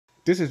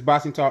This is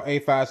Boxing Talk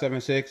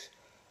 8576.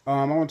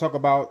 I want to talk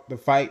about the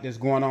fight that's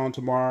going on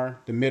tomorrow,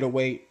 the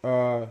middleweight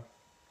uh,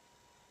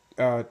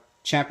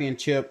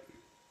 championship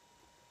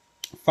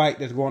fight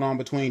that's going on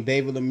between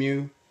David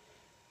Lemieux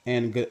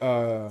and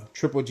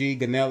Triple G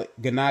Gennady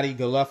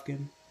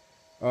Golovkin.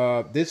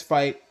 This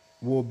fight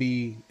will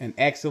be an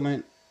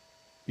excellent,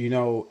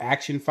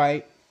 action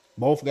fight.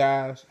 Both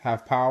guys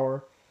have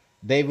power.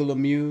 David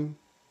Lemieux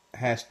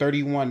has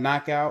 31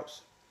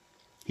 knockouts.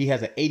 He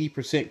has an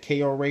 80%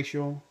 KO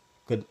ratio.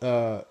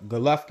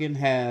 Golovkin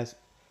has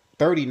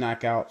 30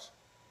 knockouts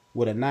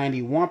with a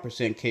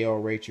 91% KO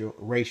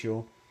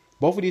ratio.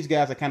 Both of these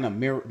guys are kind of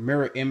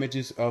mirror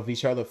images of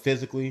each other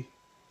physically.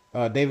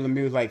 David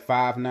Lemieux is like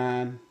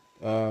 5'9".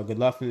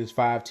 Golovkin is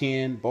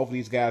 5'10". Both of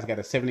these guys got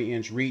a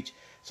 70-inch reach.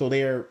 So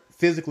they're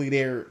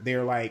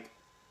like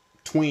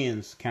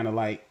twins, kind of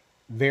like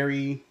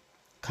very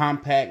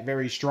compact,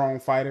 very strong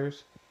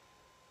fighters.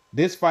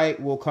 This fight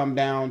will come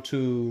down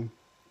to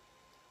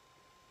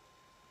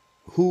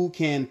who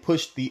can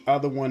push the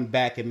other one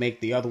back and make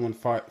the other one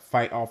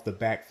fight off the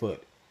back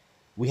foot.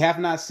 We have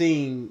not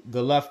seen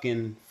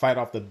Golovkin fight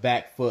off the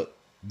back foot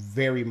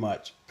very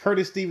much.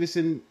 Curtis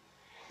Stevenson,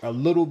 a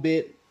little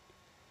bit,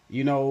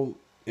 in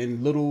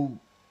little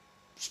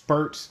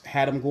spurts,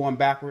 had him going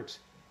backwards,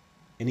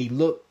 and he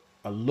looked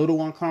a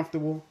little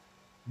uncomfortable,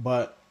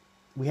 but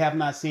we have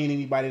not seen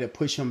anybody to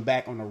push him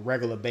back on a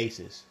regular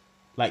basis.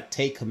 Like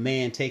take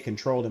command, take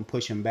control, and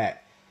push him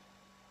back.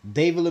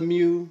 David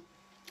Lemieux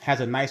has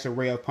a nice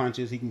array of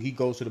punches. He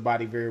goes to the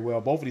body very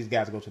well. Both of these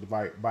guys go to the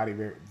body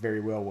very,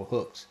 very well with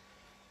hooks.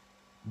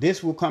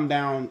 This will come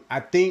down. I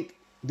think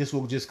this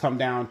will just come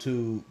down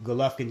to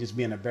Golovkin just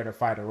being a better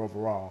fighter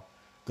overall.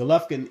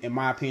 Golovkin, in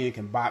my opinion,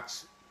 can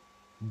box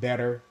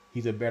better.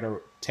 He's a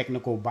better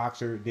technical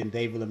boxer than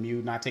David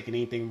Lemieux. Not taking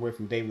anything away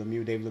from David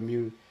Lemieux. David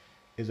Lemieux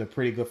is a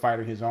pretty good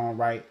fighter in his own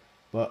right,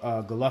 but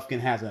Golovkin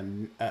has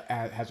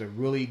a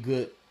really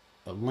good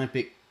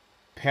Olympic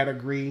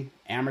pedigree,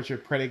 amateur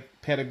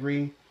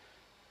pedigree.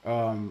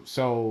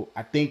 So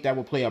I think that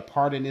will play a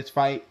part in this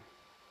fight.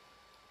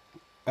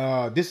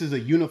 This is a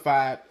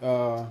unified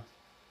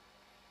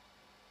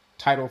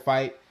title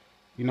fight.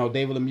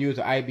 David Lemieux is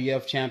the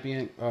IBF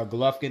champion.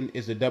 Golovkin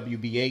is the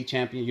WBA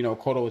champion.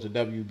 Cotto is a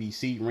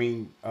WBC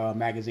Ring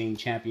Magazine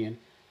champion.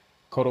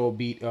 Cotto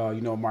beat,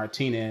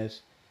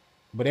 Martinez.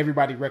 But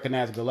everybody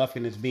recognized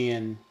Golovkin as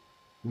being,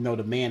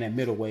 the man at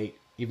middleweight,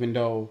 even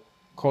though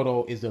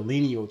Cotto is the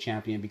lineal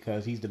champion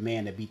because he's the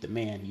man that beat the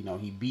man.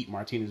 He beat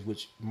Martinez,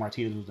 which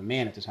Martinez was the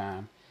man at the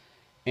time.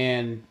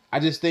 And I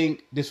just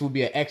think this will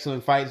be an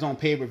excellent fight. It's on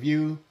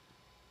pay-per-view.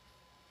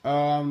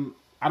 I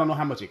don't know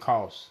how much it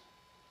costs.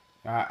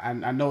 I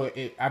know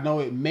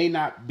it may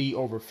not be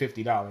over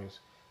 $50.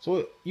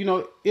 So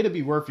it'll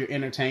be worth your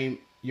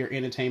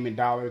entertainment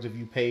dollars if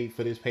you pay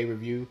for this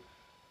pay-per-view.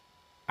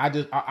 I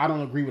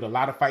don't agree with a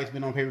lot of fights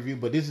been on pay-per-view,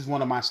 but this is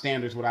one of my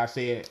standards. What I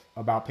said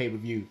about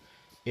pay-per-view,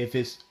 if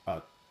it's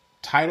a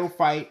title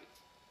fight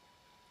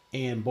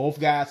and both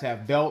guys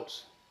have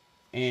belts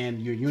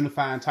and you're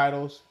unifying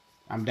titles,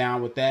 I'm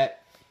down with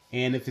that.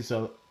 And if it's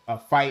a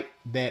fight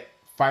that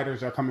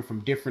fighters are coming from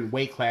different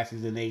weight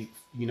classes and they,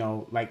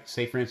 like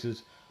say for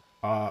instance,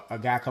 a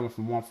guy coming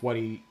from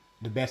 140,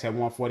 the best at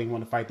 140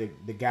 want to fight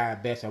the guy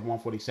best at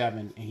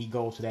 147, and he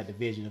goes to that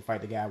division to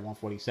fight the guy at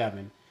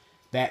 147.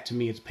 That to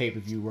me is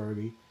pay-per-view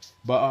worthy.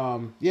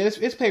 But yeah,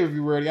 it's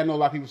pay-per-view worthy. I know a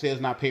lot of people say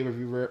it's not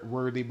pay-per-view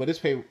worthy, but it's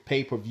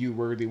pay-per-view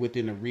worthy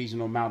within a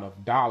reasonable amount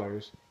of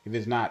dollars if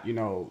it's not,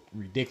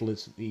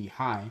 ridiculously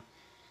high.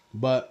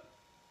 But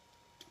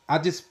I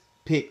just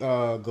pick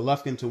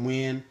Golovkin to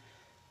win.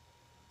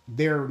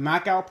 Their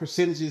knockout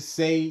percentages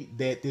say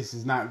that this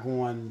is not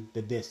going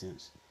the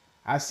distance.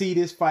 I see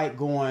this fight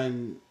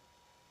going,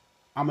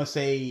 I'm going to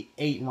say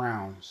 8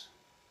 rounds.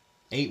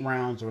 8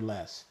 rounds or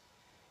less.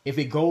 If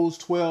it goes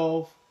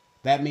 12,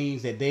 that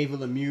means that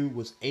David Lemieux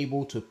was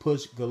able to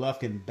push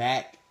Golovkin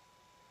back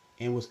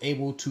and was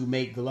able to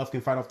make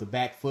Golovkin fight off the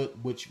back foot,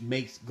 which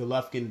makes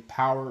Golovkin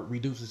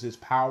reduces his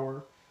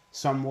power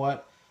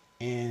somewhat,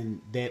 and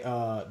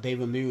that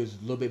David Lemieux is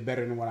a little bit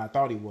better than what I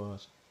thought he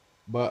was.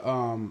 But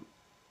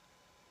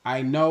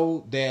I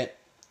know that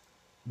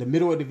the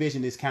middleweight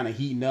division is kind of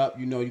heating up.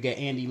 You got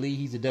Andy Lee,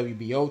 he's the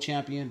WBO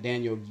champion.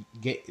 Daniel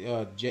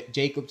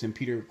Jacobs and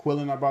Peter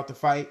Quillen are about to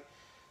fight.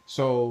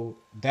 So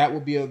that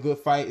would be a good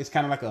fight. It's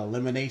kind of like an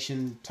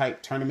elimination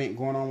type tournament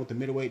going on with the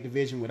middleweight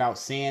division without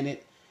saying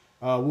it.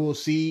 We'll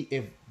see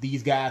if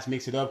these guys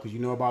mix it up because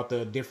you know about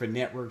the different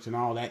networks and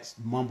all that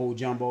mumbo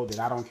jumbo that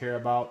I don't care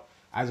about.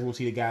 I just want to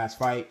see the guys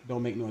fight.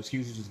 Don't make no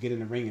excuses. Just get in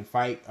the ring and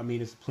fight. I mean,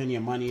 there's plenty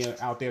of money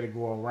out there to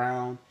go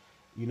around.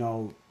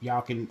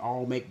 Y'all can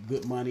all make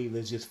good money.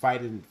 Let's just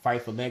fight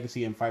for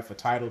legacy and fight for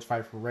titles,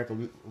 fight for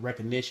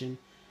recognition.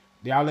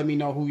 Y'all let me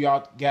know who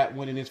y'all got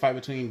winning this fight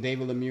between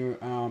David Lemieux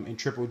and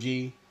Triple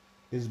G.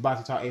 This is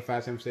Boxing Talk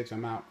 8576.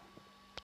 I'm out.